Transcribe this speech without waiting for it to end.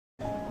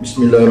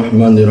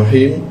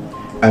Bismillahirrahmanirrahim.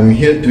 I'm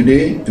here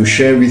today to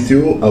share with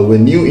you our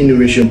new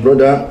innovation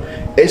product,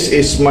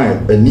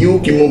 SAsmile, a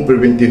new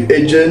chemopreventive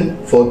agent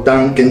for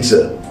tongue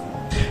cancer.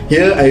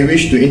 Here I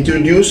wish to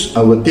introduce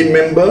our team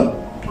member.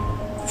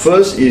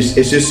 First is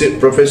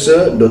Associate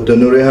Professor Dr.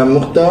 Nurehan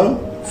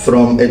Mukhtar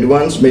from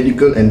Advanced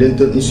Medical and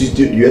Dental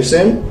Institute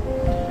USM,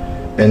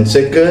 and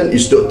second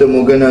is Dr.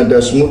 Morgana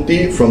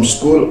Dasmuti from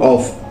School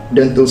of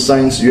Dental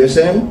Science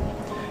USM,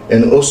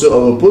 and also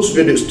our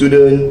postgraduate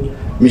student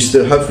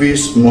Mr.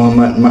 Hafiz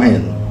Muhammad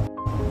Ma'in.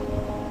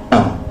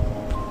 Now,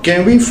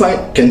 can we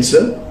fight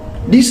cancer?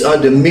 These are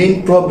the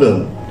main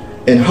problem,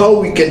 and how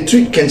we can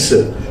treat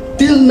cancer.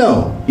 Till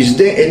now, is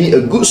there any a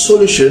good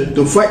solution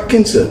to fight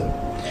cancer?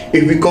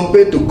 If we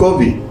compare to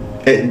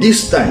COVID, at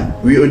this time,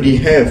 we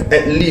already have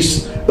at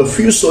least a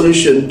few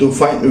solutions to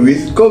fight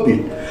with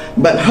COVID.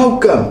 But how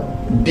come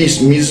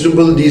this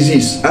miserable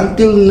disease,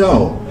 until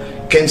now,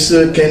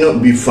 cancer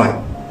cannot be fight?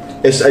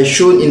 As I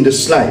showed in the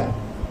slide,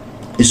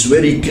 it's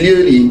very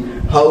clearly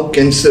how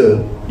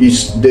cancer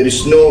is, there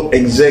is no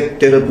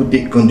exact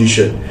therapeutic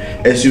condition.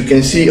 As you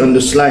can see on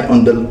the slide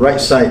on the right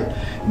side,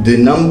 the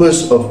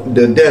numbers of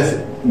the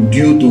death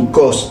due to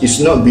cause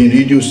is not being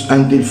reduced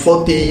until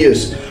 40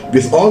 years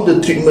with all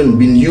the treatment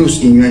being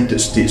used in United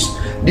States.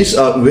 These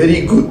are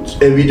very good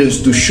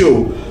evidence to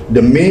show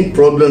the main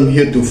problem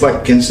here to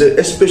fight cancer,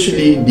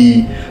 especially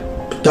the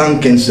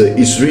tongue cancer,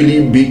 is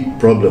really big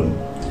problem.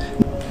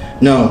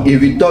 Now, if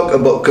we talk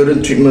about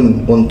current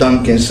treatment on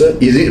tongue cancer,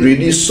 is it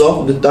really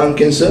solve the tongue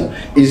cancer?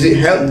 Is it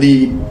help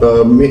the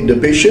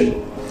patient?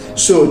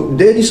 So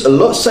there is a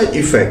lot of side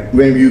effect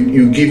when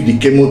you give the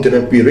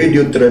chemotherapy,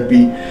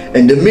 radiotherapy,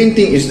 and the main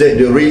thing is that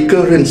the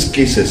recurrence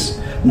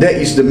cases, that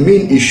is the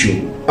main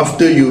issue.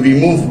 After you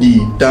remove the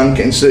tongue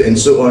cancer and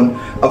so on,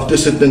 after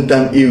certain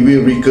time it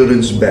will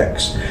recurrence back.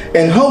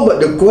 And how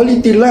about the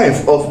quality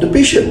life of the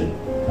patient?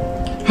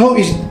 How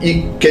is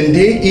it, can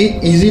they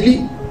eat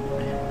easily?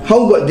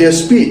 How about their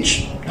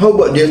speech? How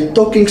about their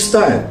talking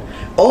style?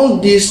 All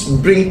this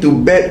bring to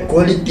bad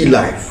quality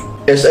life.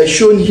 As I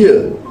shown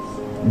here,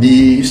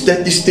 the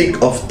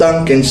statistic of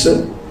tongue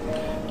cancer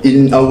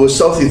in our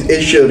Southeast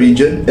Asia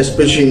region,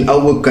 especially in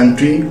our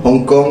country,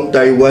 Hong Kong,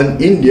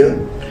 Taiwan, India,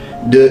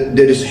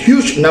 there is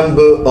huge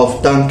number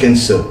of tongue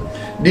cancer.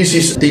 This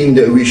is the thing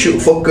that we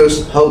should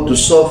focus how to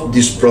solve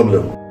this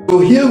problem. So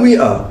here we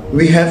are.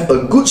 We have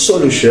a good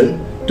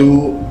solution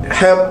to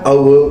help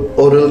our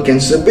oral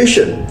cancer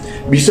patient.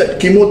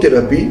 Besides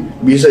chemotherapy,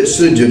 besides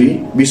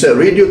surgery, besides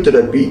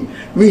radiotherapy,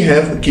 we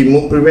have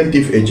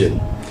chemopreventive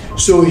agent.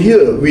 So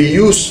here we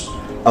use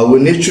our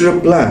natural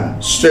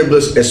plant,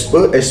 Strabelus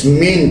asper, as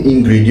main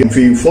ingredient.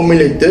 We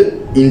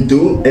formulated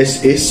into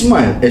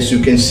SAsmile, as you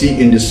can see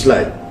in the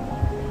slide.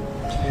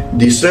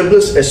 The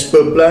Strabelus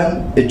asper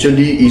plant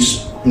actually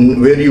is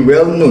very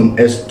well known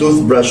as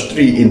toothbrush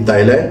tree in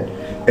Thailand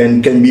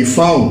and can be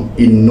found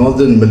in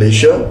northern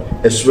Malaysia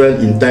as well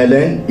in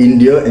Thailand,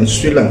 India and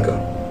Sri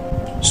Lanka.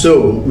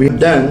 So we've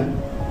done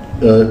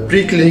a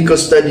preclinical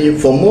study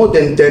for more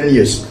than 10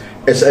 years.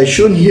 As I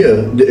shown here,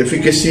 the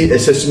efficacy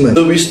assessment.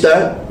 So we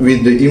start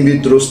with the in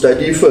vitro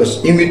study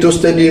first. In vitro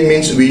study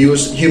means we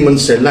use human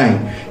cell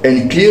line,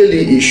 and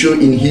clearly it shows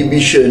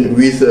inhibition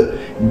with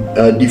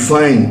a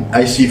defined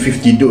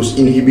IC50 dose,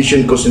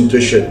 inhibition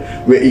concentration,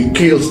 where it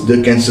kills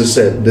the cancer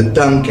cell, the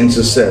tongue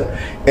cancer cell,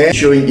 and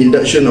showing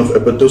induction of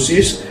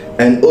apoptosis,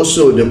 and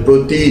also the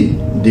protein,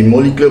 the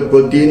molecular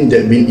protein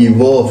that been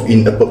evolved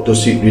in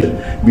apoptosis region.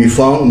 We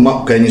found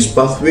MAP kinase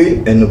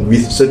pathway, and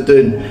with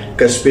certain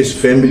caspase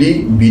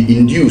family be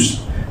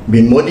induced,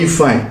 be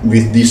modified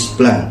with this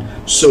plant.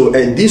 So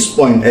at this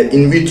point, at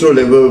in vitro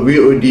level,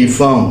 we already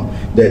found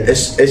that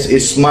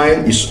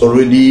SAsmile is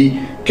already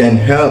can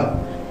help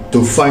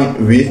to fight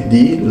with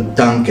the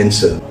tongue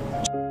cancer.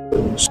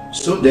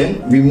 So then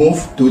we move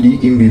to the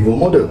in vivo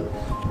model.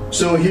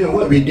 So here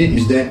what we did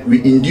is that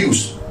we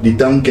induced the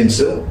tongue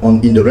cancer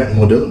in the rat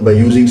model by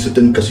using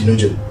certain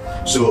carcinogen.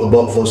 So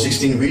about for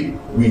 16 weeks,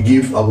 we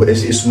give our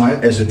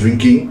SAsmile as a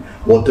drinking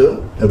water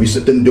with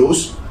certain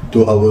dose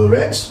to our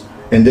rats,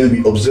 and then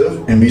we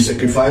observe and we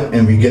sacrifice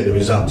and we get the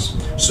results.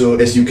 So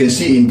as you can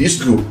see in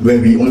this group, where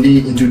we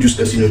only introduce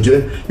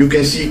carcinogen, you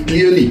can see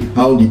clearly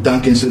how the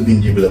tongue cancer been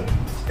developed,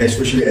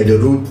 especially at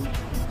the root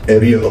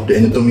area of the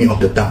anatomy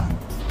of the tongue.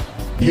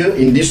 Here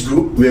in this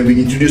group, where we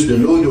introduce the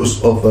low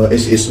dose of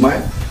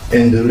SAsmile,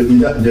 and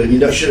the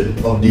induction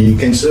of the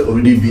cancer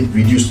already been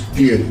reduced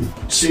clearly.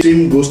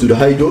 Same goes to the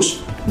high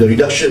dose, the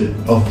reduction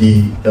of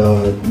the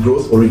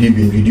growth already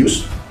been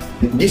reduced.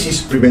 This is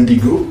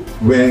preventive group,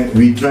 where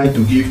we try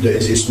to give the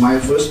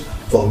SAsmile first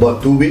for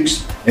about 2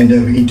 weeks, and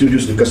then we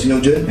introduce the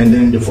carcinogen, and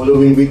then the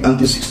following week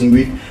until 16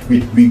 weeks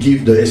we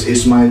give the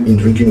SAsmile in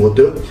drinking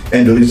water,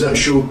 and the results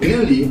show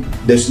clearly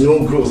there's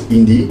no growth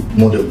in the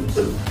model.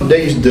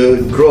 That is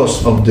the growth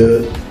of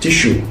the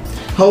tissue.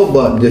 How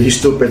about the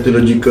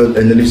histopathological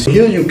analysis?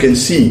 Here you can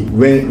see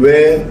where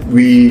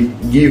we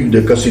give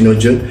the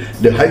carcinogen,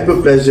 the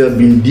hyperplasia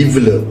being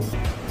developed,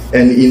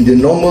 and in the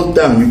normal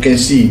tongue you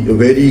can see a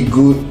very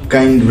good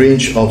kind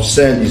range of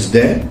cell is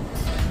there,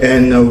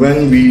 And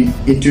when we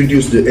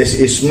introduced the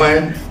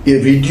SAsmile,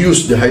 it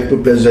reduced the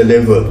hyperplasia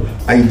level,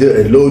 either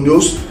at low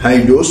dose,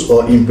 high dose,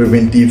 or in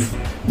preventive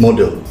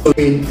model.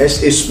 In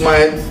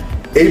SAsmile,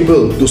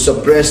 able to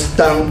suppress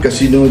tongue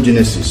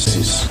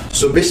carcinogenesis.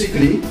 So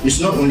basically,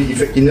 it's not only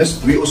effectiveness,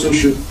 we also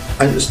should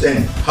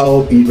understand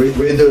how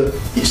whether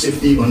it's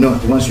safety or not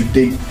once you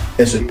take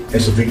as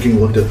a drinking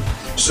water.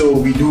 So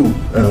we do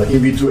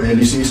in vitro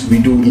analysis,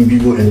 we do in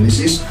vivo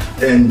analysis,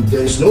 and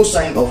there is no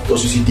sign of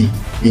toxicity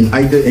in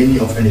either any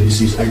of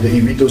analysis, either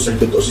in vitro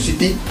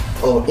cytotoxicity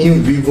or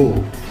in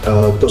vivo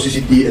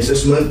toxicity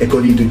assessment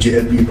according to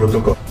GLP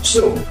protocol.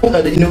 So, what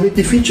are the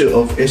innovative features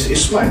of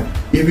SAsmile?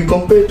 If we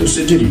compare to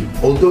surgery,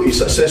 although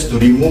it's success to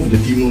remove the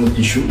tumor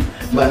tissue,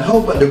 but how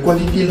about the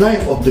quality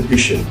life of the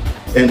patient?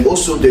 And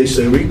also there is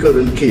a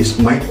recurrent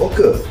case might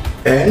occur,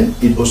 and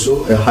it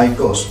also a high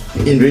cost.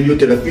 In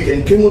radiotherapy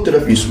and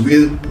chemotherapies,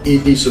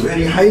 it is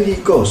very highly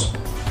cost.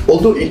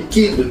 Although it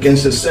kills the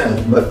cancer cell,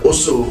 but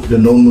also the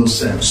normal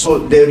cell. So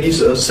there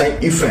is a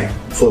side effect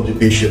for the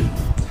patient.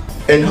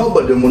 And how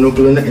about the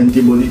monoclonal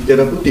antibody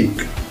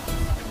therapeutic?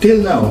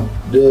 Till now,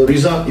 the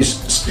result is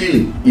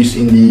still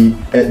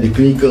at the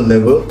clinical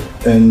level,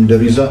 and the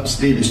result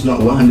still is not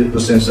 100%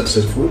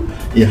 successful.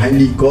 It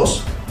highly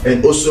cost,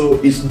 and also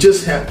it's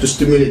just help to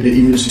stimulate the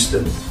immune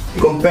system.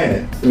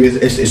 Compared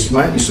with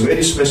SAsmile, it's a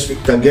very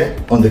specific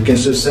target on the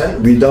cancer cell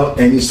without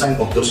any sign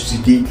of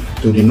toxicity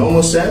to the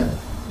normal cell,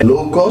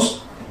 low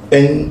cost,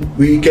 and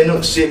we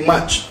cannot say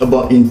much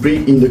about in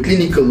the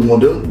clinical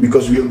model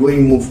because we are going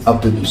to move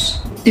after this.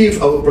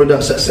 If our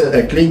product success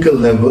at clinical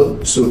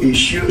level, so it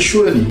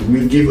surely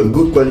will give a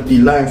good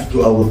quality life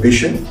to our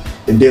patient,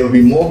 and they will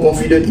be more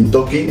confident in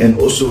talking and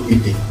also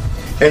eating.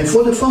 And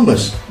for the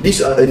farmers,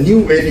 these are a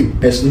new value,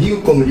 as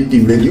new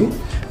commodity value,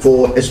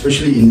 for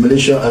especially in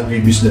Malaysia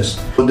agribusiness.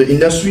 For the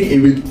industry,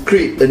 it will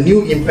create a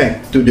new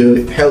impact to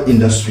the health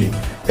industry.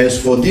 As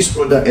for this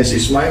product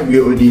SAsmile, we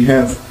already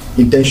have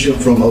intention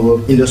from our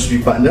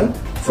industry partner,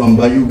 from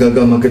Bayu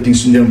Gaga Marketing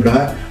Sdn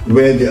Bhd,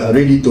 where they are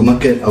ready to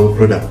market our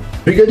product.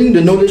 Regarding the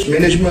knowledge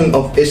management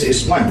of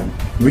SAsmile,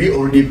 we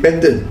already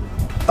patented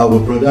our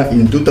product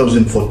in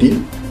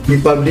 2014. We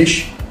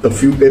published a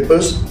few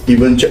papers,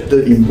 even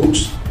chapter in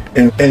books,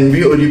 and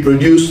we already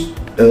produced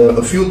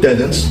a few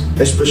talents,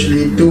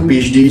 especially 2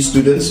 PhD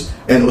students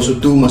and also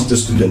 2 master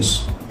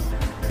students.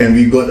 And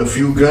we got a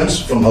few grants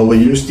from our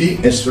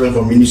university as well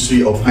from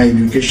Ministry of Higher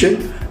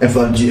Education,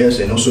 FRGS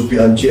and also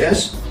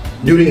PRGS.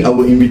 During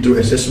our in vitro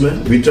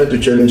assessment, we tried to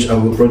challenge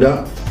our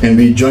product, and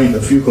we joined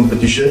a few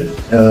competitions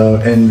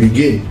and we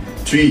gained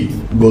 3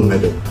 gold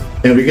medals.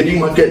 And regarding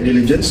market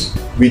diligence,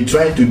 we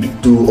try to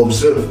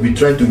observe, we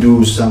try to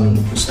do some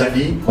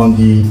study on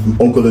the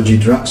oncology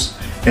drugs,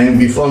 and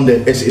we found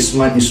that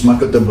SAsmile is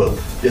marketable.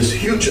 There's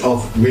huge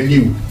of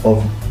value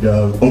of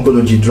the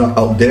oncology drug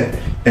out there,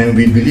 and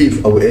we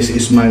believe our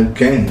SAsmile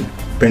can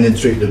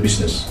penetrate the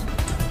business.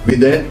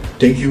 With that,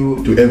 thank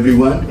you to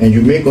everyone, and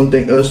you may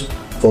contact us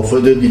for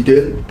further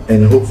detail,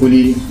 and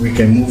hopefully we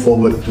can move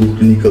forward to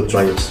clinical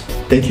trials.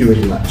 Thank you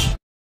very much.